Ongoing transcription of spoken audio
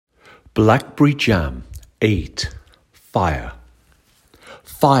Blackberry jam. 8. Fire.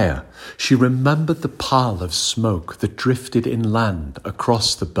 Fire. She remembered the pile of smoke that drifted inland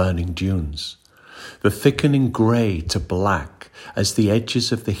across the burning dunes. The thickening grey to black as the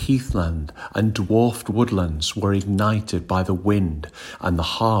edges of the heathland and dwarfed woodlands were ignited by the wind and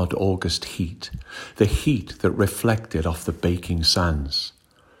the hard August heat, the heat that reflected off the baking sands.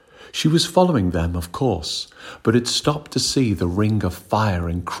 She was following them, of course, but had stopped to see the ring of fire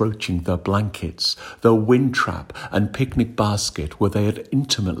encroaching their blankets, their wind trap and picnic basket where they had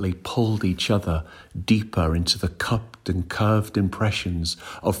intimately pulled each other deeper into the cupped and curved impressions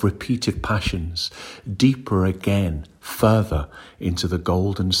of repeated passions, deeper again, further into the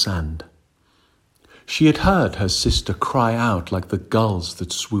golden sand. She had heard her sister cry out like the gulls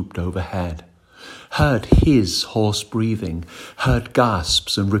that swooped overhead, heard his hoarse breathing, heard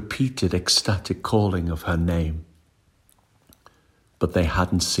gasps and repeated ecstatic calling of her name. But they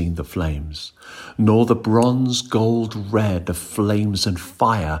hadn't seen the flames, nor the bronze gold red of flames and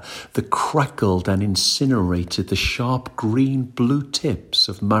fire that crackled and incinerated the sharp green blue tips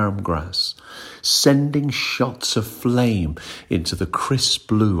of marram grass, sending shots of flame into the crisp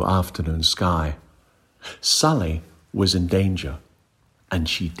blue afternoon sky. Sally was in danger, and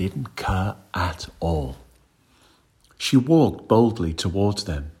she didn't care at all. She walked boldly towards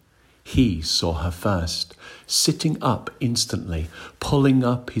them. He saw her first, sitting up instantly, pulling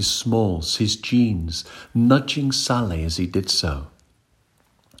up his smalls, his jeans, nudging Sally as he did so.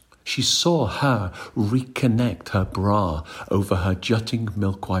 She saw her reconnect her bra over her jutting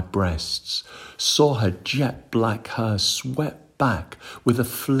milk-white breasts, saw her jet black hair swept back with a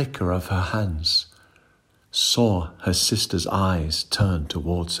flicker of her hands, saw her sister's eyes turn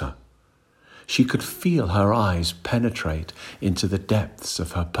towards her. She could feel her eyes penetrate into the depths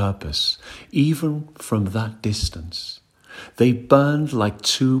of her purpose, even from that distance. They burned like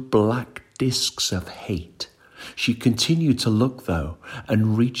two black discs of hate. She continued to look, though,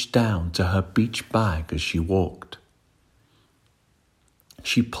 and reached down to her beach bag as she walked.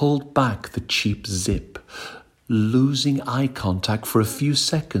 She pulled back the cheap zip, losing eye contact for a few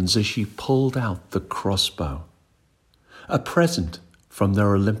seconds as she pulled out the crossbow. A present from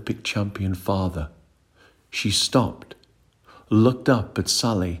their Olympic champion father. She stopped, looked up at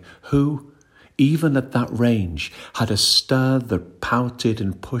Sally, who, even at that range, had a stare that pouted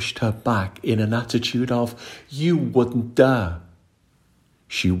and pushed her back in an attitude of, "You wouldn't dare."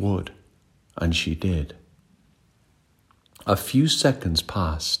 She would, and she did. A few seconds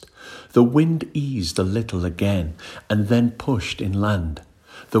passed. The wind eased a little again and then pushed inland.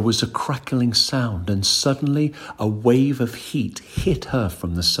 There was a crackling sound and suddenly a wave of heat hit her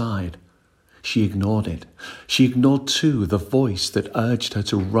from the side. She ignored it. She ignored too the voice that urged her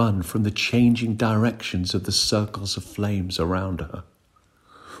to run from the changing directions of the circles of flames around her.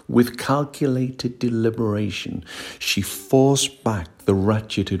 With calculated deliberation, she forced back the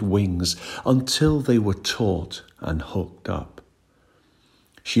ratcheted wings until they were taut and hooked up.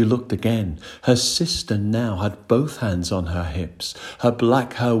 She looked again. Her sister now had both hands on her hips, her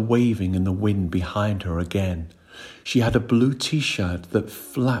black hair waving in the wind behind her again. She had a blue t-shirt that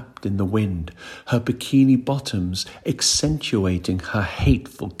flapped in the wind, her bikini bottoms accentuating her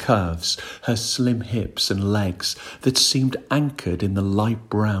hateful curves, her slim hips and legs that seemed anchored in the light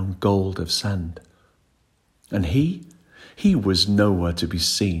brown gold of sand. And he was nowhere to be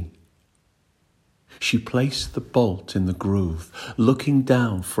seen. She placed the bolt in the groove, looking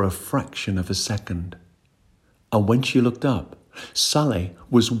down for a fraction of a second. And when she looked up, Sally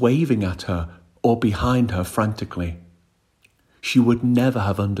was waving at her or behind her frantically. She would never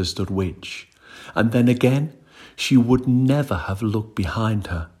have understood which. And then again, she would never have looked behind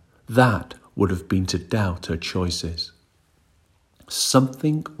her. That would have been to doubt her choices.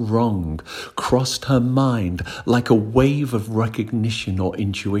 Something wrong crossed her mind like a wave of recognition or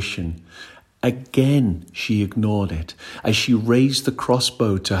intuition. Again she ignored it as she raised the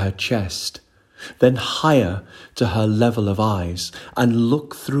crossbow to her chest, then higher to her level of eyes, and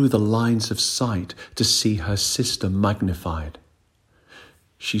looked through the lines of sight to see her sister magnified.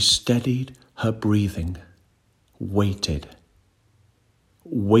 She steadied her breathing, waited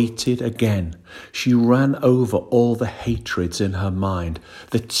again. She ran over all the hatreds in her mind,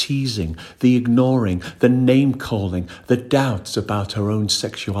 the teasing, the ignoring, the name-calling, the doubts about her own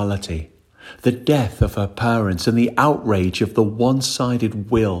sexuality, the death of her parents and the outrage of the one-sided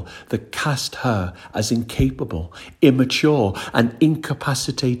will that cast her as incapable, immature, and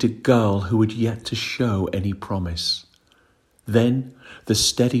incapacitated girl who had yet to show any promise. Then the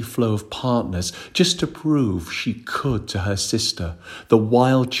steady flow of partners, just to prove she could to her sister, the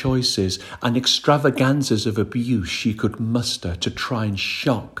wild choices and extravaganzas of abuse she could muster to try and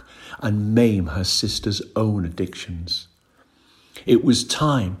shock and maim her sister's own addictions. It was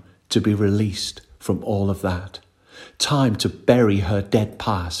time to be released from all of that. Time to bury her dead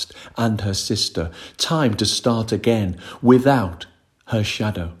past and her sister. Time to start again without her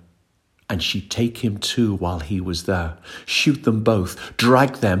shadow. And she'd take him too while he was there. Shoot them both,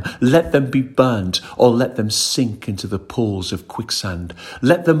 drag them, let them be burnt, or let them sink into the pools of quicksand.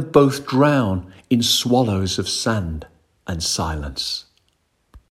 Let them both drown in swallows of sand and silence.